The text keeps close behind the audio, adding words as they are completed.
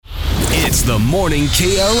It's the Morning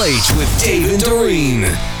KLH with Dave and Doreen.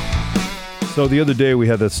 So the other day we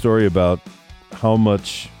had that story about how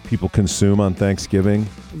much people consume on Thanksgiving.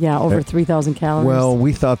 Yeah, over 3,000 calories. Well,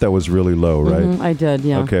 we thought that was really low, right? I did,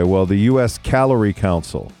 yeah. Okay, well, the U.S. Calorie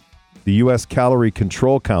Council, the U.S. Calorie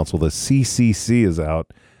Control Council, the CCC, is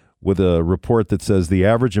out with a report that says the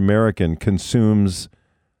average American consumes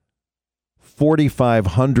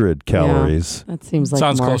 4,500 calories. Yeah, that seems like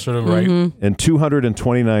Sounds more. closer to right. And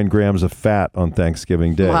 229 grams of fat on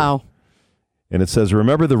Thanksgiving Day. Wow. And it says,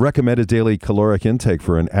 remember, the recommended daily caloric intake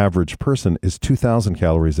for an average person is 2,000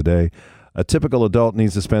 calories a day. A typical adult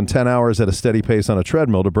needs to spend 10 hours at a steady pace on a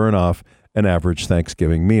treadmill to burn off an average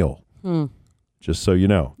Thanksgiving meal. Just so you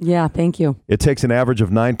know. Yeah, thank you. It takes an average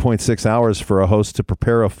of 9.6 hours for a host to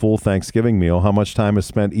prepare a full Thanksgiving meal. How much time is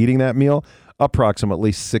spent eating that meal?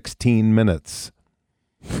 Approximately 16 minutes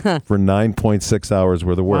for 9.6 hours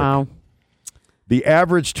worth of work. Wow. The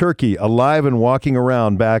average turkey alive and walking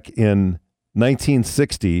around back in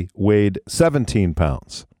 1960 weighed 17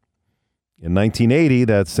 pounds. In 1980,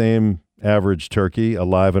 that same average turkey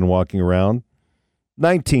alive and walking around,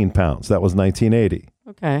 19 pounds. That was 1980.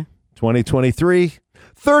 Okay. 2023,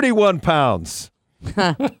 31 pounds.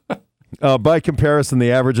 By comparison,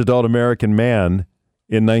 the average adult American man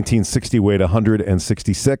in 1960 weighed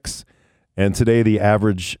 166, and today the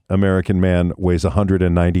average American man weighs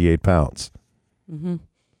 198 pounds. Mm-hmm.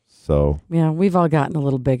 So yeah, we've all gotten a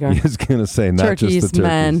little bigger. He's going to say not turkeys, just the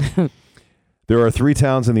turkeys. Men. There are 3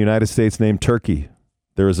 towns in the United States named Turkey.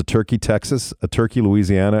 There is a Turkey, Texas, a Turkey,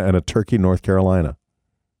 Louisiana, and a Turkey, North Carolina.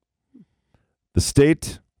 The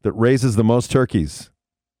state that raises the most turkeys,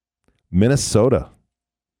 Minnesota,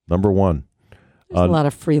 number 1. There's a lot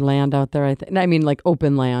of free land out there, I think. I mean, like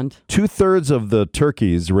open land. 2/3 of the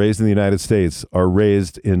turkeys raised in the United States are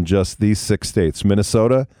raised in just these 6 states: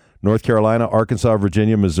 Minnesota, North Carolina, Arkansas,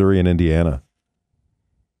 Virginia, Missouri, and Indiana.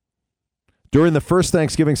 During the first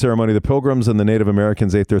Thanksgiving ceremony, the Pilgrims and the Native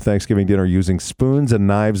Americans ate their Thanksgiving dinner using spoons and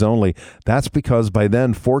knives only. That's because by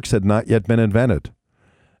then, forks had not yet been invented.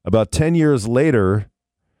 About 10 years later,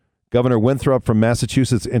 Governor Winthrop from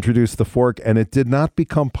Massachusetts introduced the fork, and it did not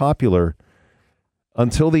become popular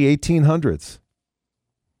until the 1800s. It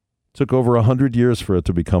took over 100 years for it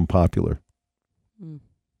to become popular.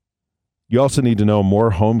 You also need to know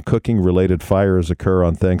more home cooking related fires occur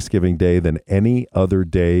on Thanksgiving Day than any other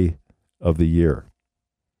day of the year.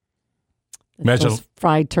 Imagine those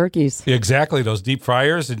fried turkeys. Exactly, those deep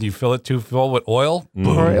fryers, and you fill it too full with oil.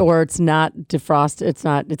 Or it's not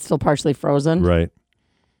defrosted. It's still partially frozen. Right.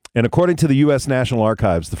 And according to the U.S. National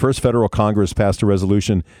Archives, the first federal Congress passed a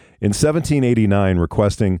resolution in 1789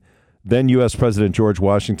 requesting then U.S. President George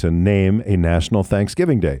Washington name a national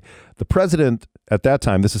Thanksgiving Day. The president at that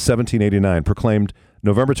time, this is 1789, proclaimed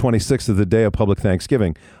November 26th as the day of public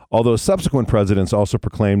Thanksgiving. Although subsequent presidents also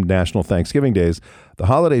proclaimed national Thanksgiving days, the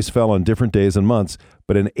holidays fell on different days and months.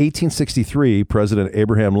 But in 1863, President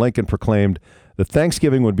Abraham Lincoln proclaimed that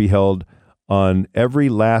Thanksgiving would be held on every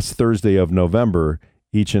last Thursday of November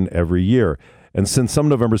each and every year. And since some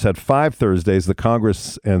Novembers had 5 Thursdays, the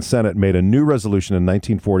Congress and Senate made a new resolution in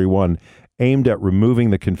 1941 aimed at removing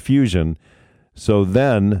the confusion. So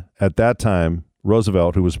then, at that time,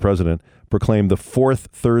 Roosevelt, who was president, proclaimed the 4th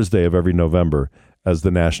Thursday of every November as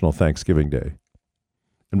the National Thanksgiving Day.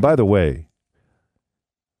 And by the way,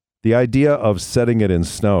 the idea of setting it in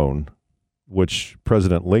stone, which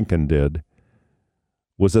President Lincoln did,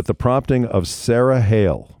 was at the prompting of Sarah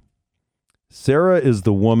Hale. Sarah is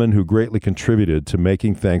the woman who greatly contributed to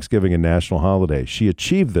making Thanksgiving a national holiday. She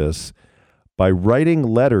achieved this by writing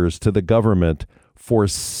letters to the government for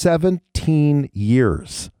 17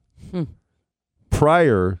 years.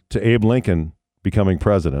 Prior to Abe Lincoln becoming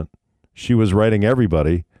president, she was writing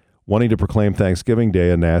everybody wanting to proclaim Thanksgiving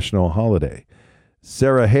Day a national holiday.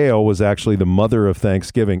 Sarah Hale was actually the mother of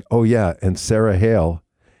Thanksgiving. Oh, yeah, and Sarah Hale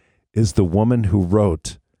is the woman who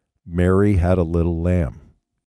wrote Mary Had a Little Lamb.